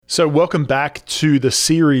So welcome back to the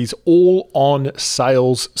series all on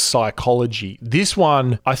sales psychology. This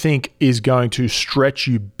one I think is going to stretch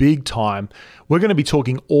you big time. We're going to be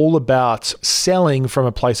talking all about selling from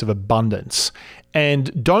a place of abundance. And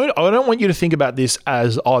I don't want you to think about this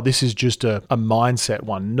as, this is just a mindset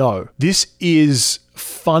one. No, this is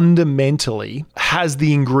fundamentally has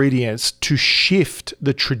the ingredients to shift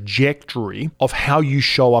the trajectory of how you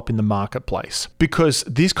show up in the marketplace. Because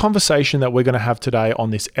this conversation that we're going to have today on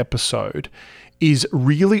this episode is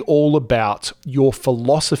really all about your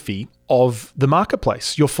philosophy of the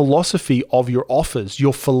marketplace, your philosophy of your offers,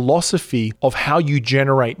 your philosophy of how you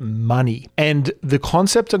generate money. And the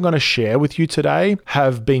concepts I'm going to share with you today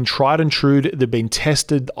have been tried and true. They've been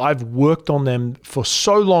tested. I've worked on them for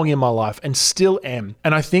so long in my life and still am.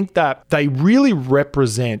 And I think that they really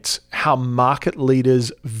represent how market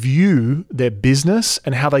leaders view their business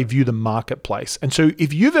and how they view the marketplace. And so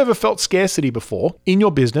if you've ever felt scarcity before in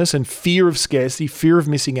your business and fear of scarcity, fear of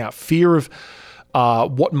missing out, fear of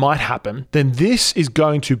what might happen, then this is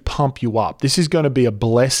going to pump you up. This is going to be a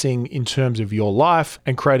blessing in terms of your life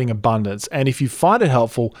and creating abundance. And if you find it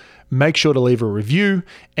helpful, make sure to leave a review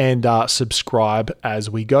and subscribe as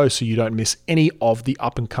we go so you don't miss any of the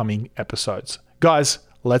up and coming episodes. Guys,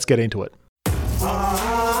 let's get into it.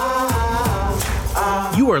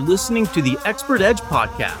 You are listening to the Expert Edge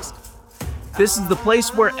Podcast. This is the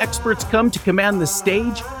place where experts come to command the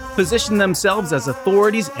stage, position themselves as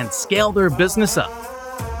authorities, and scale their business up.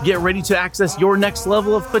 Get ready to access your next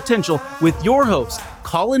level of potential with your host,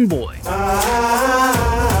 Colin Boyd.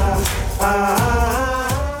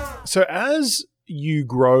 So as you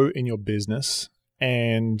grow in your business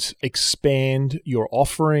and expand your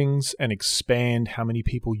offerings and expand how many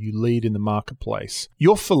people you lead in the marketplace,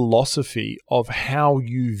 your philosophy of how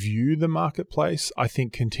you view the marketplace, I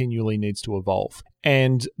think, continually needs to evolve.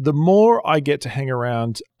 And the more I get to hang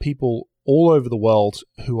around people all over the world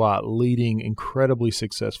who are leading incredibly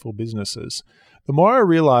successful businesses, the more I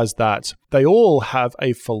realize that they all have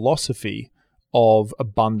a philosophy of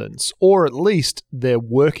abundance, or at least they're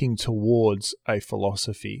working towards a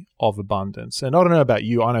philosophy of abundance. And I don't know about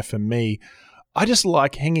you, I know for me, I just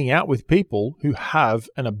like hanging out with people who have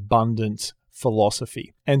an abundant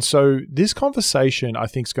philosophy. And so this conversation, I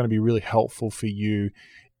think, is going to be really helpful for you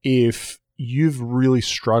if you've really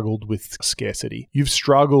struggled with scarcity. You've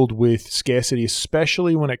struggled with scarcity,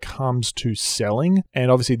 especially when it comes to selling. And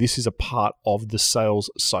obviously, this is a part of the sales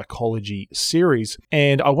psychology series.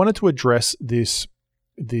 And I wanted to address this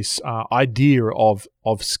idea of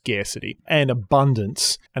scarcity and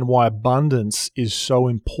abundance, and why abundance is so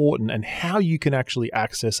important and how you can actually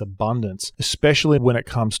access abundance, especially when it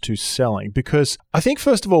comes to selling. Because I think,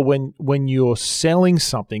 first of all, when you're selling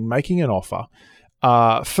something, making an offer,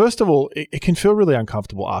 first of all, it can feel really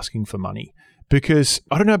uncomfortable asking for money, because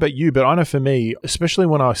I don't know about you, but I know for me, especially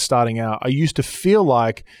when I was starting out, I used to feel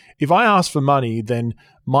like if I asked for money, then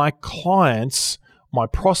my clients, my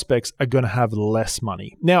prospects are going to have less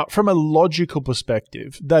money. Now, from a logical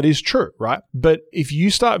perspective, that is true, right? But if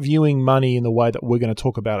you start viewing money in the way that we're going to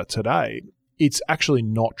talk about it today, it's actually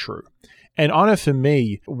not true. And I know for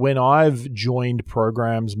me, when I've joined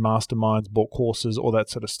programs, masterminds, bought courses, all that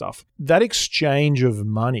sort of stuff, that exchange of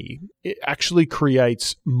money, it actually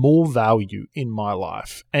creates more value in my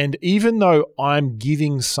life. And even though I'm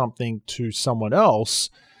giving something to someone else,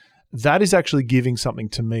 that is actually giving something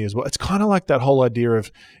to me as well. It's kind of like that whole idea of,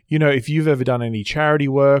 if you've ever done any charity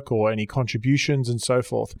work or any contributions and so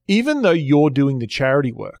forth, even though you're doing the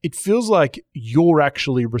charity work, it feels like you're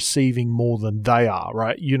actually receiving more than they are,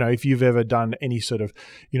 right? If you've ever done any sort of,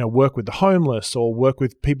 work with the homeless or work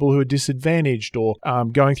with people who are disadvantaged or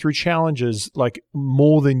going through challenges, like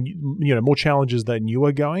more challenges than you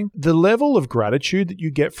are going, the level of gratitude that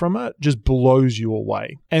you get from it just blows you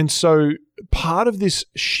away. And so part of this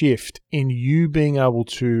shift in you being able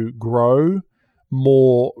to grow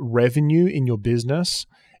more revenue in your business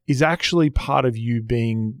is actually part of you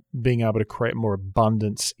being able to create more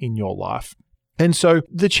abundance in your life. And so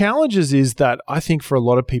the challenges is that I think for a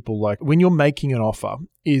lot of people, like when you're making an offer,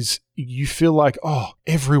 is you feel like,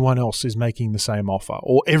 everyone else is making the same offer,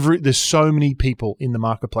 or there's so many people in the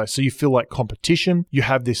marketplace. So you feel like competition. You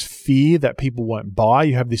have this fear that people won't buy.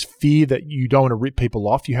 You have this fear that you don't want to rip people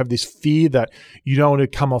off. You have this fear that you don't want to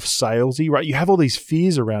come off salesy, right? You have all these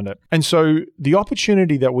fears around it. And so the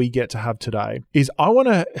opportunity that we get to have today is I want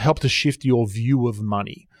to help to shift your view of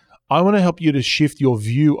money. I want to help you to shift your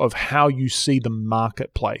view of how you see the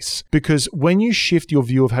marketplace. Because when you shift your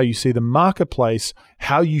view of how you see the marketplace,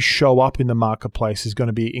 how you show up in the marketplace is going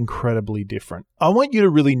to be incredibly different. I want you to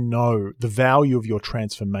really know the value of your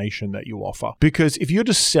transformation that you offer. Because if you're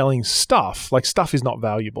just selling stuff, like stuff is not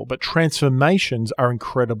valuable, but transformations are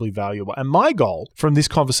incredibly valuable. And my goal from this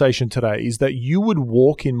conversation today is that you would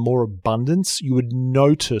walk in more abundance, you would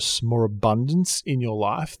notice more abundance in your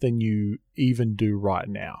life than you even do right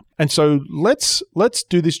now. And so let's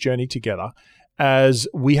do this journey together as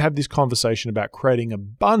we have this conversation about creating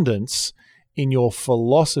abundance in your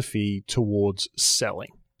philosophy towards selling.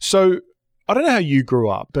 So I don't know how you grew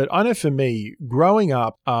up, but I know for me, growing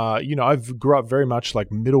up, I've grew up very much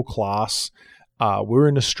like middle class. We're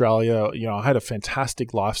in Australia. I had a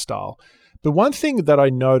fantastic lifestyle. But one thing that I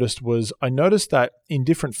noticed that in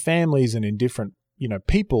different families and in different,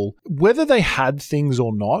 people, whether they had things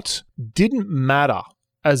or not, didn't matter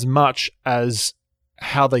as much as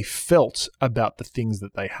how they felt about the things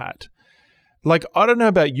that they had. Like, I don't know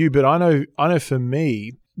about you, but I know for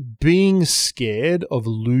me, being scared of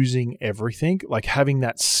losing everything, like having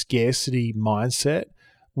that scarcity mindset,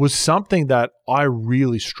 was something that I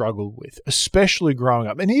really struggled with, especially growing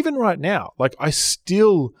up. And even right now, like I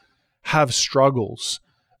still have struggles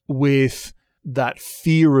with that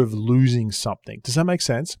fear of losing something. Does that make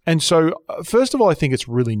sense? And so, first of all, I think it's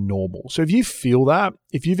really normal. So if you feel that,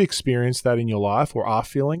 if you've experienced that in your life or are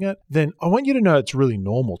feeling it, then I want you to know it's really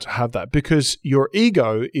normal to have that, because your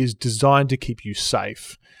ego is designed to keep you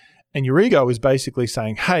safe. And your ego is basically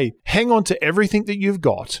saying, hey, hang on to everything that you've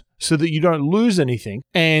got so that you don't lose anything.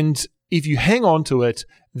 And if you hang on to it,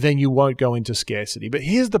 then you won't go into scarcity. But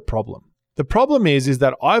here's the problem. The problem is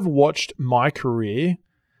that I've watched my career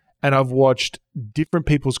and I've watched different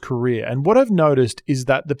people's career. And what I've noticed is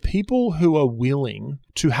that the people who are willing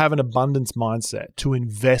to have an abundance mindset, to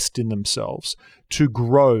invest in themselves, to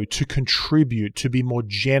grow, to contribute, to be more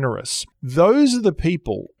generous, those are the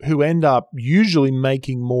people who end up usually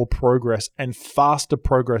making more progress and faster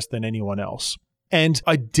progress than anyone else. And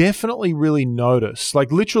I definitely really noticed,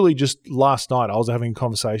 like literally just last night, I was having a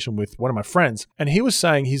conversation with one of my friends and he was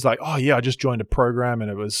saying, he's like, oh yeah, I just joined a program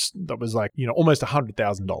and that was like, almost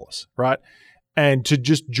 $100,000, right? And to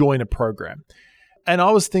just join a program. And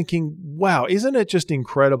I was thinking, wow, isn't it just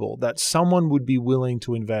incredible that someone would be willing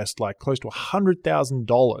to invest like close to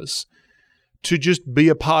 $100,000 to just be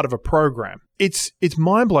a part of a program? It's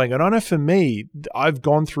mind-blowing. And I know for me, I've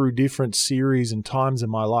gone through different series and times in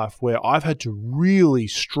my life where I've had to really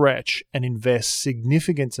stretch and invest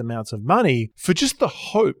significant amounts of money for just the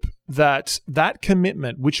hope that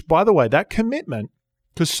commitment, which by the way, that commitment,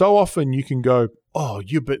 because so often you can go, oh,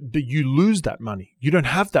 but you lose that money. You don't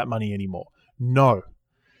have that money anymore. No.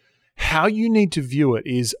 How you need to view it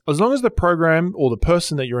is, as long as the program or the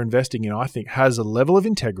person that you're investing in, I think, has a level of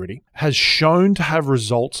integrity, has shown to have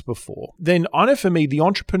results before, then I know for me, the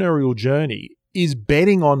entrepreneurial journey is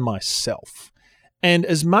betting on myself. And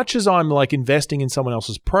as much as I'm like investing in someone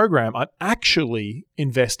else's program, I'm actually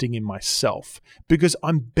investing in myself because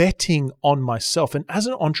I'm betting on myself. And as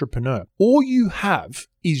an entrepreneur, all you have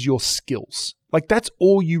is your skills. Like that's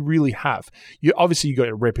all you really have. You got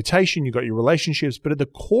your reputation, you got your relationships, but at the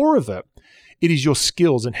core of it, it is your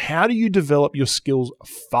skills. And how do you develop your skills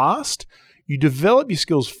fast? You develop your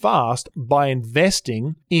skills fast by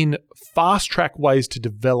investing in fast track ways to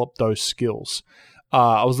develop those skills.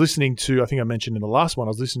 I was listening to, I think I mentioned in the last one,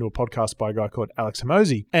 I was listening to a podcast by a guy called Alex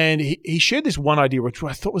Hormozi, and he shared this one idea, which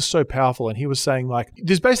I thought was so powerful. And he was saying like,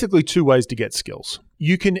 there's basically two ways to get skills.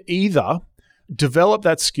 You can either develop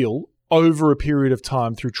that skill over a period of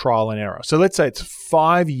time through trial and error. So let's say it's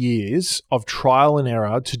 5 years of trial and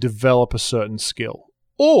error to develop a certain skill.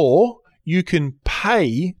 Or you can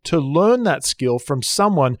pay to learn that skill from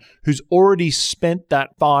someone who's already spent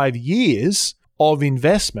that 5 years of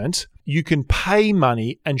investment. You can pay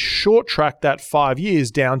money and short track that 5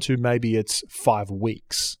 years down to maybe it's 5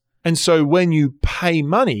 weeks. And so when you pay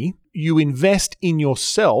money, you invest in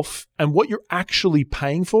yourself, and what you're actually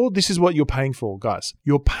paying for, this is what you're paying for, guys.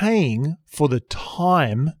 You're paying for the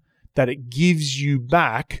time that it gives you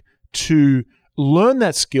back to learn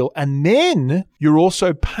that skill, and then you're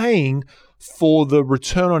also paying for the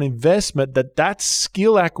return on investment that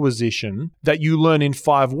skill acquisition that you learn in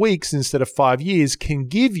 5 weeks instead of 5 years can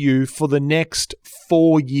give you for the next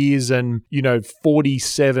 4 years and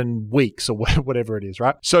 47 weeks or whatever it is,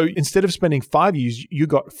 right? So instead of spending 5 years, you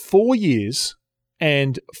got 4 years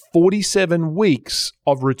and 47 weeks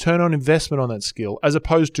of return on investment on that skill, as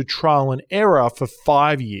opposed to trial and error for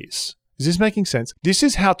 5 years. Is this making sense? This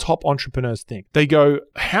is how top entrepreneurs think. They go,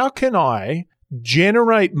 how can I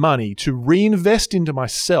generate money to reinvest into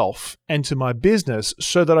myself and to my business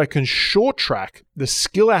so that I can short track the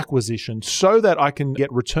skill acquisition so that I can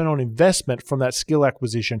get return on investment from that skill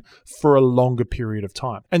acquisition for a longer period of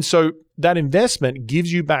time. And so that investment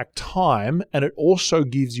gives you back time, and it also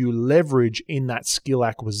gives you leverage in that skill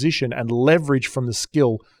acquisition and leverage from the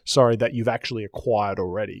skill, that you've actually acquired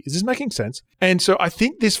already. Is this making sense? And so I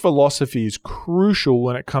think this philosophy is crucial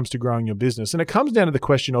when it comes to growing your business. And it comes down to the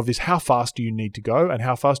question of how fast do you need to go and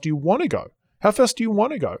how fast do you want to go? How fast do you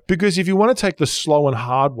want to go? Because if you want to take the slow and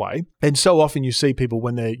hard way, and so often you see people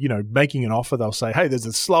when they're, making an offer, they'll say, hey, there's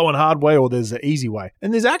a slow and hard way or there's the easy way.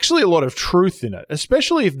 And there's actually a lot of truth in it,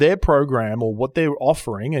 especially if their program or what they're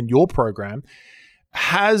offering and your program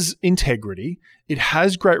has integrity, it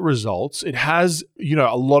has great results, it has,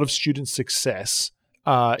 a lot of student success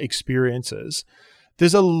experiences.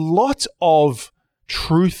 There's a lot of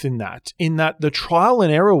truth in that the trial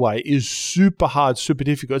and error way is super hard, super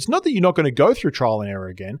difficult. It's not that you're not going to go through trial and error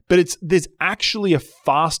again, but there's actually a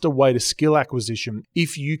faster way to skill acquisition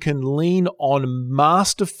if you can lean on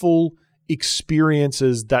masterful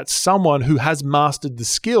experiences that someone who has mastered the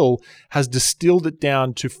skill has distilled it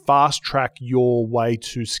down to fast track your way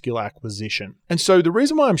to skill acquisition. And so the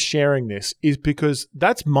reason why I'm sharing this is because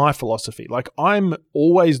that's my philosophy. I'm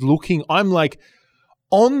always looking, I'm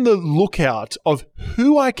on the lookout of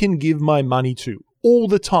who I can give my money to all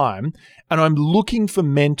the time. And I'm looking for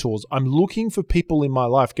mentors. I'm looking for people in my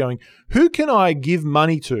life going, who can I give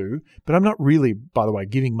money to? But I'm not really, by the way,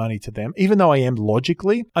 giving money to them. Even though I am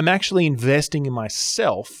logically, I'm actually investing in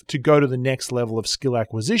myself to go to the next level of skill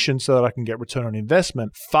acquisition so that I can get return on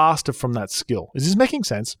investment faster from that skill. Is this making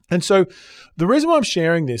sense? And so the reason why I'm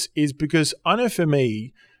sharing this is because I know for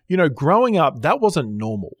me, growing up, that wasn't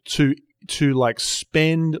normal to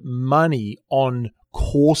spend money on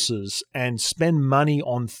courses and spend money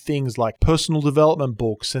on things like personal development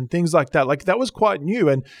books and things like that. That was quite new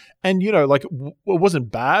and it wasn't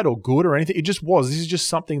bad or good or anything. It just was. This is just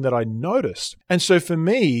something that I noticed. And so for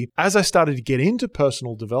me, as I started to get into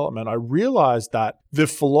personal development, I realized that the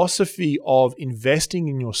philosophy of investing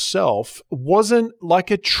in yourself wasn't like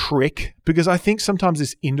a trick, because I think sometimes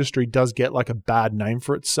this industry does get a bad name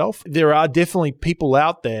for itself. There are definitely people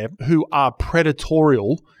out there who are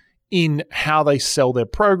predatorial in how they sell their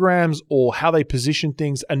programs or how they position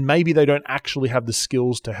things, and maybe they don't actually have the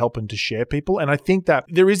skills to help and to share people. And I think that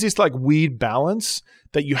there is this weird balance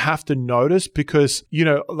that you have to notice, because,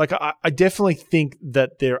 I definitely think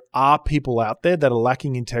that there are people out there that are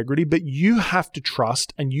lacking integrity, but you have to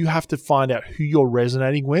trust and you have to find out who you're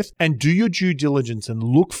resonating with and do your due diligence and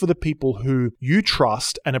look for the people who you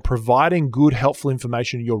trust and are providing good, helpful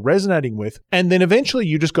information you're resonating with. And then eventually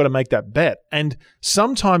you just got to make that bet. And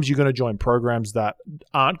sometimes you're going to join programs that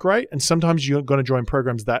aren't great, and sometimes you're going to join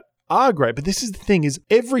programs that are great. But this is the thing, is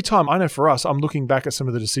every time, I know for us, I'm looking back at some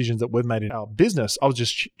of the decisions that we've made in our business. I was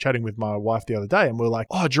just chatting with my wife the other day and we're like,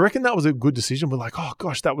 oh, do you reckon that was a good decision? We're like, oh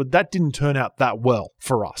gosh, that didn't turn out that well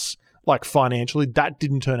for us. Financially, that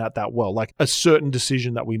didn't turn out that well, a certain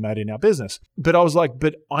decision that we made in our business. But I was like,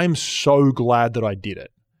 but I'm so glad that I did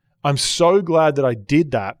it. I'm so glad that I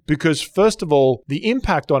did that, because first of all, the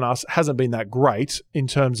impact on us hasn't been that great in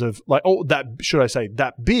terms of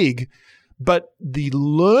that big. But the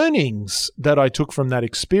learnings that I took from that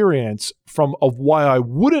experience of why I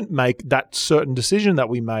wouldn't make that certain decision that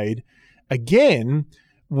we made, again,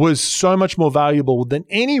 was so much more valuable than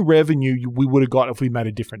any revenue we would have got if we made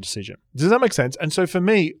a different decision. Does that make sense? And so for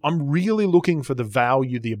me, I'm really looking for the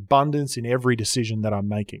value, the abundance in every decision that I'm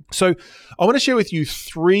making. So I want to share with you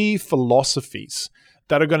 3 philosophies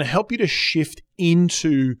that are going to help you to shift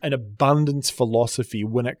into an abundance philosophy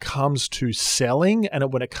when it comes to selling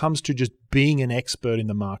and when it comes to just being an expert in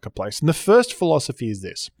the marketplace. And the first philosophy is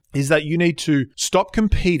this, is that you need to stop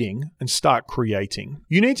competing and start creating.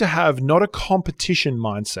 You need to have not a competition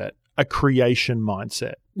mindset, a creation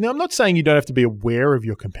mindset. Now, I'm not saying you don't have to be aware of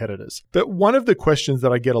your competitors, but one of the questions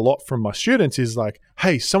that I get a lot from my students is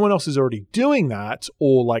hey, someone else is already doing that,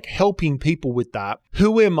 or helping people with that.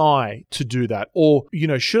 Who am I to do that? Or,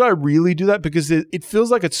 should I really do that? Because it feels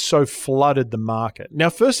like it's so flooded the market. Now,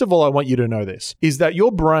 first of all, I want you to know this, is that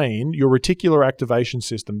your brain, your reticular activation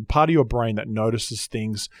system, part of your brain that notices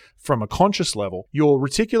things from a conscious level, your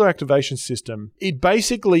reticular activation system, it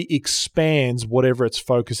basically expands whatever it's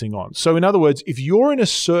focusing on. So in other words, if you're in a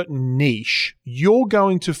certain niche, you're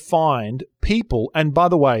going to find people, and by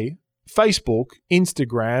the way, Facebook,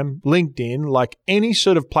 Instagram, LinkedIn, any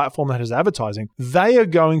sort of platform that has advertising, they are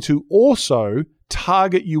going to also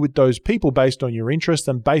target you with those people based on your interests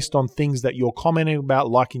and based on things that you're commenting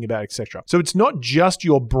about, liking about, etc. So it's not just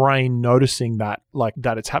your brain noticing that, like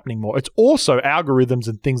that it's happening more. It's also algorithms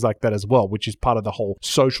and things like that as well, which is part of the whole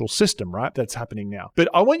social system, right? That's happening now. But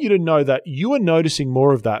I want you to know that you are noticing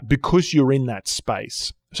more of that because you're in that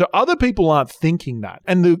space. So other people aren't thinking that.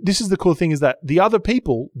 And this is the cool thing, is that the other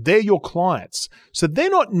people, they're your clients. So they're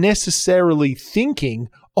not necessarily thinking,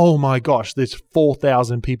 oh my gosh, there's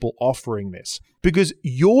 4,000 people offering this, because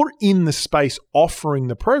you're in the space offering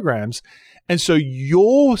the programs. And so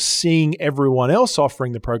you're seeing everyone else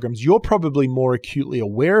offering the programs. You're probably more acutely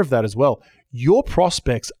aware of that as well. Your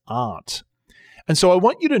prospects aren't. And so I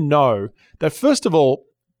want you to know that, first of all,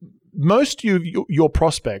 most of your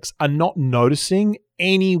prospects are not noticing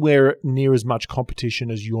anywhere near as much competition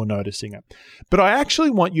as you're noticing it. But I actually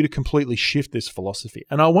want you to completely shift this philosophy,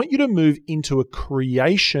 and I want you to move into a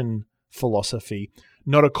creation philosophy,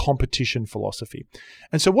 not a competition philosophy.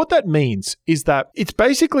 And so what that means is that it's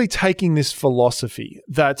basically taking this philosophy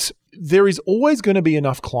that there is always going to be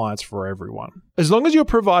enough clients for everyone. As long as you're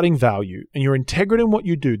providing value and you're integrated in what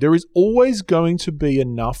you do, there is always going to be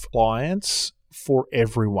enough clients for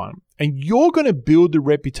everyone. And you're going to build the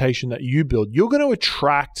reputation that you build. You're going to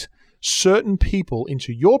attract certain people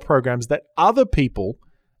into your programs that other people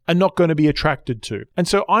are not going to be attracted to. And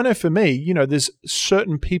so I know for me, there's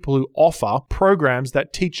certain people who offer programs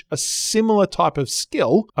that teach a similar type of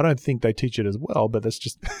skill. I don't think they teach it as well, but that's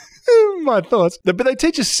just my thoughts. But they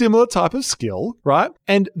teach a similar type of skill, right?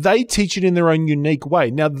 And they teach it in their own unique way.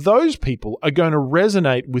 Now, those people are going to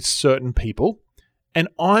resonate with certain people, and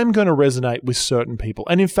I'm going to resonate with certain people.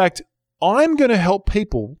 And in fact, I'm going to help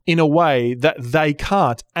people in a way that they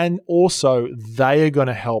can't. And also they are going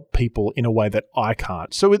to help people in a way that I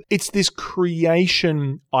can't. So it's this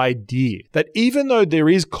creation idea that even though there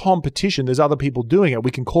is competition, there's other people doing it.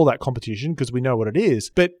 We can call that competition because we know what it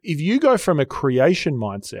is. But if you go from a creation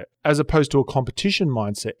mindset as opposed to a competition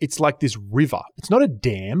mindset, it's like this river. It's not a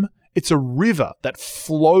dam. It's a river that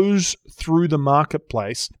flows through the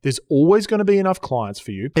marketplace. There's always going to be enough clients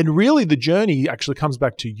for you. And really the journey actually comes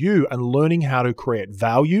back to you and learning how to create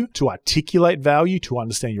value, to articulate value, to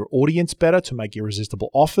understand your audience better, to make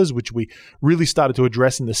irresistible offers, which we really started to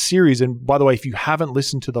address in the series. And by the way, if you haven't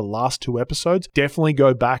listened to the last 2 episodes, definitely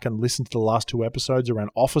go back and listen to the last 2 episodes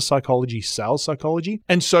around offer psychology, sales psychology.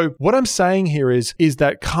 And so what I'm saying here is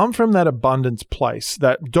that come from that abundance place,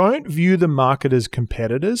 that don't view the market as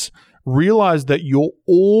competitors. Realize that you're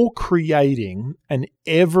all creating an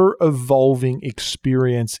ever-evolving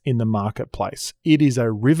experience in the marketplace. It is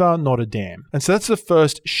a river, not a dam. And so that's the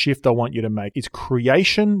first shift I want you to make. It's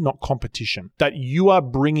creation, not competition. That you are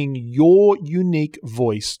bringing your unique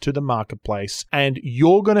voice to the marketplace, and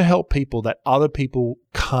you're going to help people that other people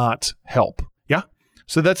can't help. Yeah?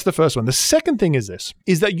 So that's the first one. The second thing is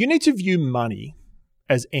that you need to view money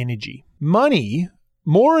as energy. Money,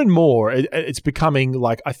 more and more, it's becoming,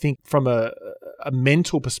 like, I think from a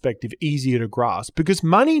mental perspective, easier to grasp, because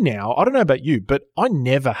money now, I don't know about you, but I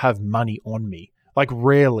never have money on me. Like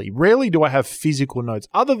rarely do I have physical notes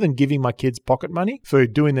other than giving my kids pocket money for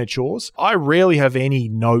doing their chores. I rarely have any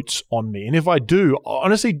notes on me. And if I do, I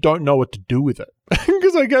honestly don't know what to do with it.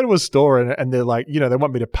 Because I go to a store and they're like, they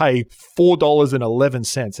want me to pay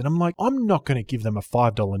 $4.11. And I'm like, I'm not going to give them a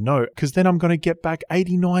 $5 note because then I'm going to get back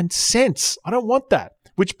 89 cents. I don't want that.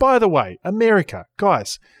 Which, by the way, America,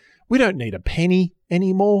 guys, we don't need a penny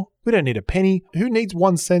anymore. We don't need a penny. Who needs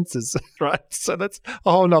 1 cent, right? So that's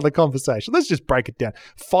a whole nother conversation. Let's just break it down.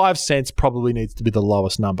 5 cents probably needs to be the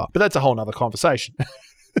lowest number, but that's a whole nother conversation.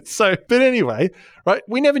 But anyway, right?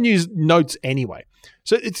 We never use notes anyway.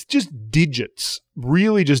 So it's just digits,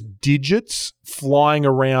 really just digits flying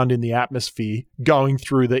around in the atmosphere, going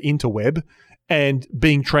through the interweb and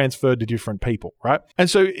being transferred to different people, right? And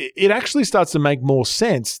so it actually starts to make more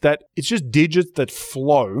sense that it's just digits that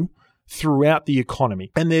flow throughout the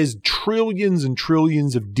economy. And there's trillions and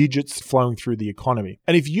trillions of digits flowing through the economy.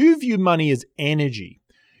 And if you view money as energy,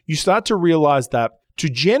 you start to realize that to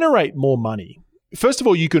generate more money, first of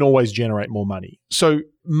all, you can always generate more money. So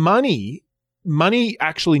money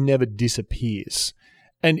actually never disappears.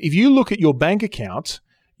 And if you look at your bank account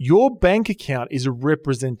is a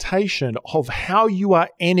representation of how you are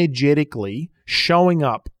energetically showing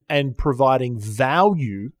up and providing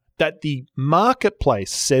value that the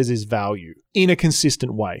marketplace says is value in a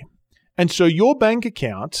consistent way. And so your bank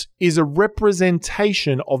account is a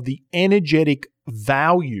representation of the energetic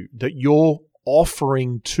value that you're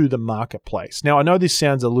offering to the marketplace. Now, I know this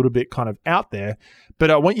sounds a little bit kind of out there,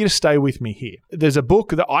 but I want you to stay with me here. There's a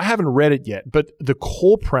book that I haven't read it yet, but the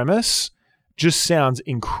core premise just sounds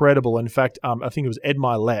incredible. In fact, I think it was Ed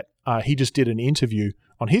Milet. He just did an interview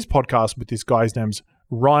on his podcast with this guy. His name's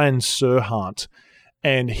Ryan Serhant.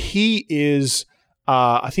 And he is,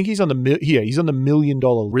 I think he's on the $1 Million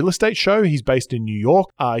Real Estate Show. He's based in New York.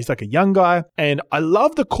 He's like a young guy. And I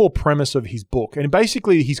love the core premise of his book. And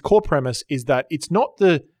basically his core premise is that it's not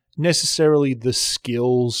necessarily the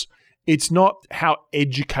skills. It's not how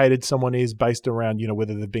educated someone is based around,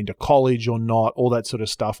 whether they've been to college or not, all that sort of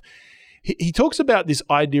stuff. He talks about this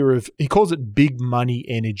idea of, he calls it big money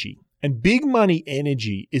energy. And big money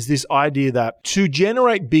energy is this idea that to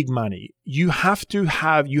generate big money, you have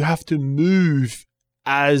to move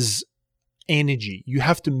as energy. You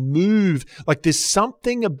have to move, like there's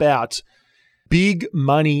something about big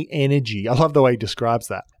money energy. I love the way he describes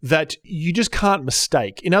that you just can't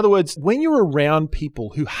mistake. In other words, when you're around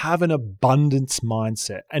people who have an abundance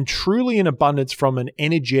mindset, and truly an abundance from an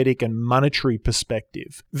energetic and monetary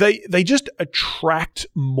perspective, they just attract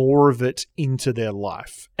more of it into their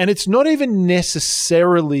life. And it's not even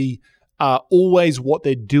necessarily always what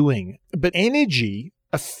they're doing, but energy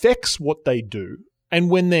affects what they do. And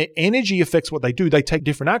when their energy affects what they do, they take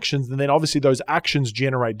different actions, and then obviously those actions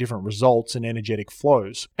generate different results and energetic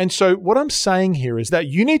flows. And so what I'm saying here is that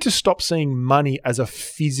you need to stop seeing money as a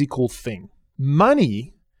physical thing.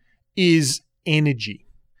 Money is energy.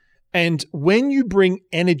 And when you bring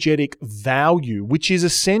energetic value, which is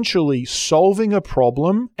essentially solving a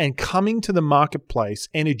problem and coming to the marketplace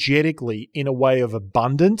energetically in a way of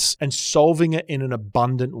abundance and solving it in an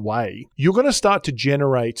abundant way, you're going to start to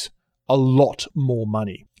generate a lot more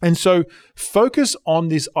money. And so focus on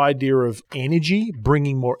this idea of energy,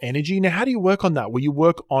 bringing more energy. Now, how do you work on that? Well, you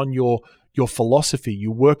work on your philosophy,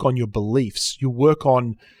 you work on your beliefs, you work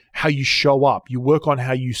on how you show up, you work on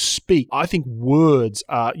how you speak. I think words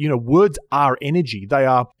are energy. They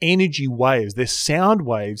are energy waves. They're sound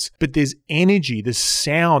waves, but there's energy, there's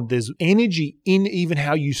sound, there's energy in even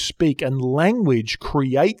how you speak, and language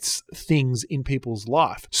creates things in people's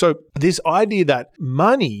life. So this idea that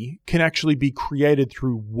money can actually be created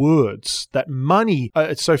through words, that money,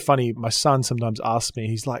 it's so funny. My son sometimes asks me,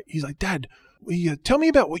 he's like, Dad, tell me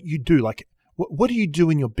about what you do. Like, what do you do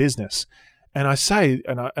in your business? And I say,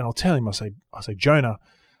 and I'll tell him, I say, Jonah,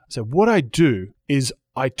 what I do is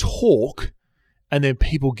I talk and then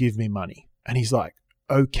people give me money. And he's like,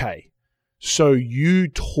 okay, so you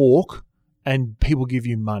talk and people give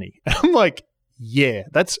you money. And I'm like, yeah,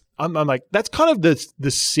 I'm like, that's kind of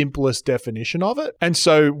the simplest definition of it. And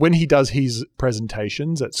so when he does his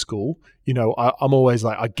presentations at school, I'm always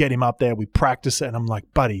like, I get him up there, we practice it. And I'm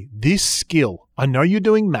like, buddy, this skill, I know you're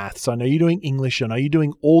doing maths, I know you're doing English, I know you're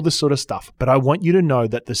doing all this sort of stuff, but I want you to know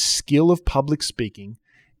that the skill of public speaking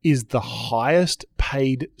is the highest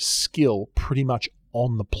paid skill pretty much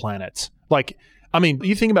on the planet. Like, I mean,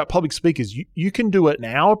 you think about public speakers, you can do an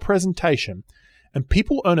hour presentation and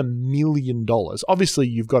people earn $1 million. Obviously,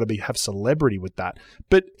 you've got to have celebrity with that.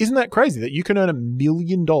 But isn't that crazy that you can earn $1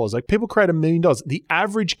 million? Like, people create $1 million. The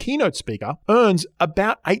average keynote speaker earns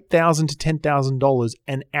about $8,000 to $10,000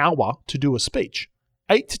 an hour to do a speech.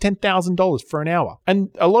 $8,000 to $10,000 for an hour. And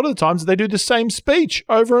a lot of the times they do the same speech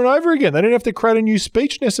over and over again. They don't have to create a new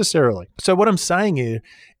speech necessarily. So what I'm saying here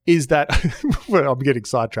is that, well, I'm getting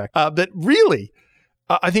sidetracked, but really,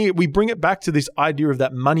 I think we bring it back to this idea of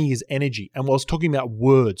that money is energy. And while I was talking about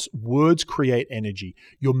words create energy.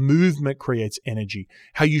 Your movement creates energy.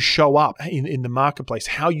 How you show up in the marketplace,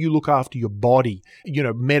 how you look after your body,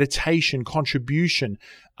 meditation, contribution,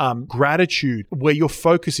 gratitude, where your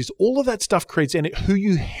focus is, all of that stuff creates energy. Who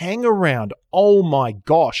you hang around. Oh my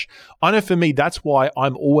gosh. I know for me, that's why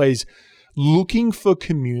I'm always looking for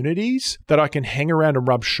communities that I can hang around and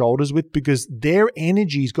rub shoulders with, because their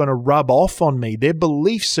energy is going to rub off on me. Their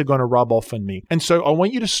beliefs are going to rub off on me. And so I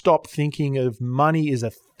want you to stop thinking of money as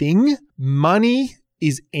a thing. Money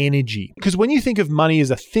is energy. Because when you think of money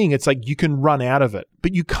as a thing, it's like you can run out of it,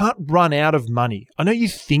 but you can't run out of money. I know you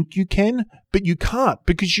think you can, but you can't,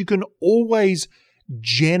 because you can always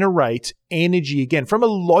generate energy again. From a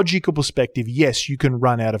logical perspective, yes, you can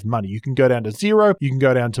run out of money. You can go down to zero. You can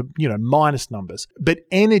go down to, minus numbers. But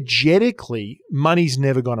energetically, money's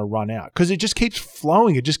never going to run out because it just keeps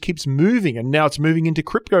flowing. It just keeps moving. And now it's moving into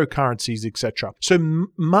cryptocurrencies, etc. So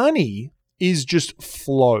money is just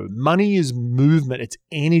flow. Money is movement. It's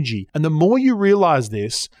energy. And the more you realize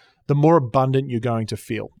this, the more abundant you're going to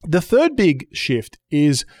feel. The third big shift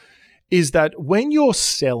is that when you're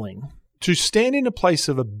selling, to stand in a place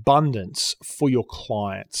of abundance for your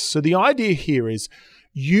clients. So the idea here is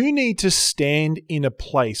you need to stand in a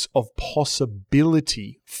place of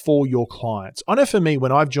possibility for your clients. I know for me,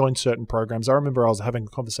 when I've joined certain programs, I remember I was having a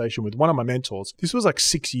conversation with one of my mentors. This was like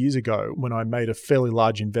 6 years ago when I made a fairly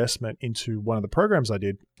large investment into one of the programs I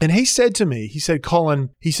did. And he said to me, Colin,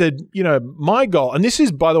 my goal, and this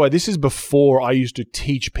is, by the way, this is before I used to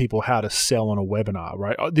teach people how to sell on a webinar,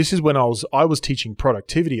 right? This is when I was teaching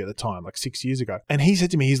productivity at the time, like 6 years ago. And he said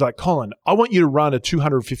to me, he's like, Colin, I want you to run a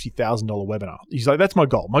 $250,000 webinar. He's like, that's my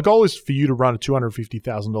goal. My goal is for you to run a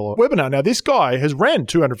 $250,000 webinar. Now, this guy has ran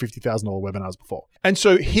 $250,000 webinars before. And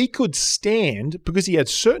so he could stand, because he had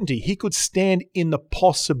certainty, he could stand in the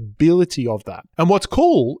possibility of that. And what's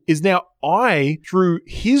cool is now through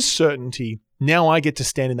his certainty, now I get to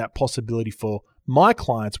stand in that possibility for my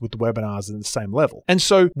clients with the webinars at the same level. And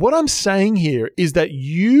so what I'm saying here is that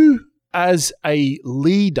you as a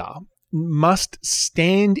leader must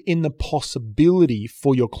stand in the possibility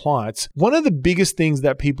for your clients. One of the biggest things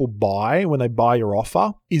that people buy when they buy your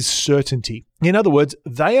offer is certainty. In other words,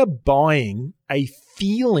 they are buying a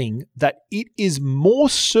feeling that it is more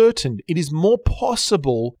certain, it is more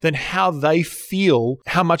possible than how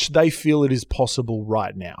much they feel it is possible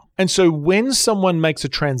right now. And so when someone makes a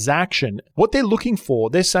transaction, what they're looking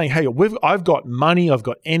for, they're saying, hey, I've got money, I've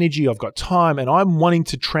got energy, I've got time, and I'm wanting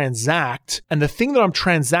to transact. And the thing that I'm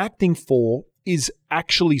transacting for is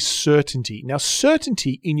actually certainty. Now,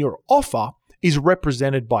 certainty in your offer is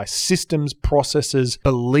represented by systems, processes,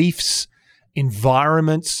 beliefs,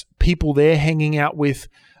 environments, people they're hanging out with,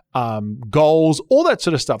 goals, all that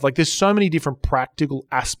sort of stuff. Like there's so many different practical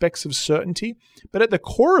aspects of certainty, but at the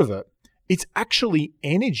core of it, it's actually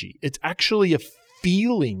energy. It's actually a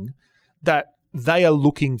feeling that they are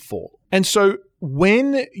looking for. And so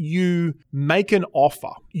when you make an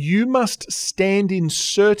offer, you must stand in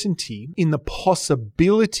certainty in the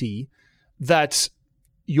possibility that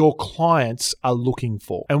your clients are looking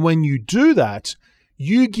for. And when you do that,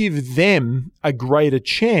 you give them a greater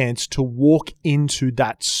chance to walk into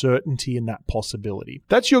that certainty and that possibility.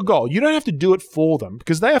 That's your goal. You don't have to do it for them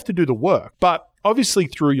because they have to do the work, but obviously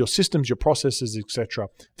through your systems, your processes, etc.,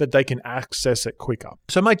 that they can access it quicker.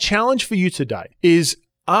 So my challenge for you today is,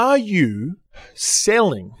 are you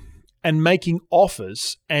selling and making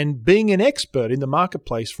offers and being an expert in the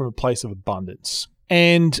marketplace from a place of abundance?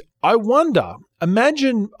 And I wonder,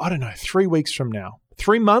 imagine, 3 weeks from now,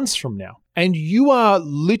 3 months from now, and you are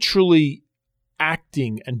literally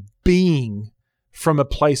acting and being from a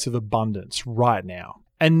place of abundance right now.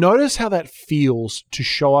 And notice how that feels to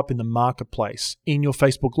show up in the marketplace, in your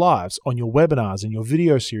Facebook Lives, on your webinars, in your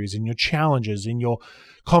video series, in your challenges, in your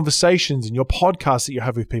conversations, in your podcasts that you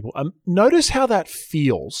have with people. Notice how that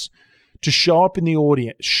feels to show up in the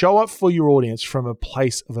audience, show up for your audience from a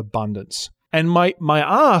place of abundance. And my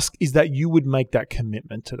ask is that you would make that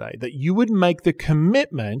commitment today, that you would make the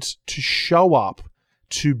commitment to show up,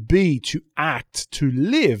 to be, to act, to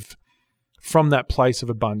live from that place of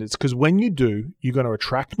abundance. Because when you do, you're going to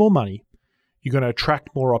attract more money, you're going to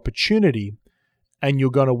attract more opportunity, and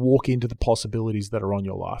you're going to walk into the possibilities that are on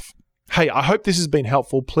your life. Hey, I hope this has been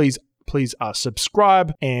helpful. Please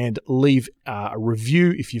subscribe and leave a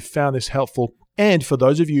review if you found this helpful. And for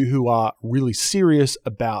those of you who are really serious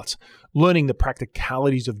about learning the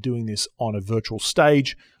practicalities of doing this on a virtual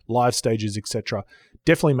stage, live stages, etc.,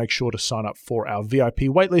 definitely make sure to sign up for our VIP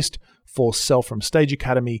waitlist for Sell From Stage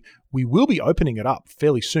Academy. We will be opening it up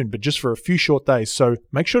fairly soon, but just for a few short days. So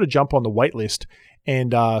make sure to jump on the waitlist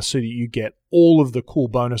and so that you get all of the cool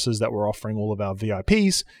bonuses that we're offering all of our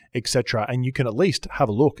VIPs, etc. And you can at least have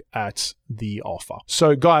a look at the offer.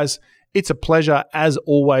 So guys, it's a pleasure, as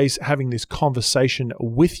always, having this conversation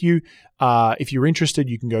with you. If you're interested,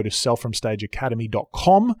 you can go to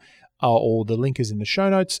sellfromstageacademy.com or the link is in the show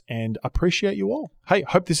notes, and appreciate you all. Hey,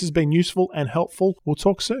 hope this has been useful and helpful. We'll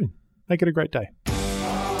talk soon. Make it a great day.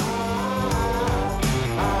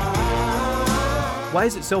 Why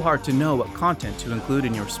is it so hard to know what content to include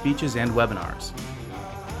in your speeches and webinars?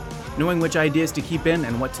 Knowing which ideas to keep in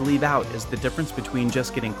and what to leave out is the difference between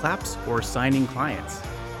just getting claps or signing clients.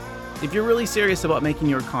 If you're really serious about making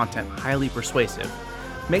your content highly persuasive,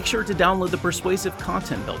 make sure to download the Persuasive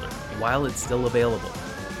Content Builder while it's still available.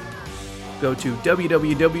 Go to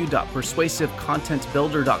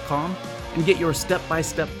www.persuasivecontentbuilder.com and get your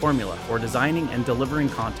step-by-step formula for designing and delivering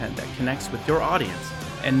content that connects with your audience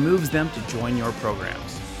and moves them to join your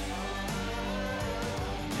programs.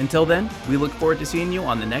 Until then, we look forward to seeing you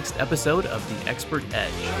on the next episode of The Expert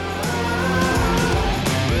Edge.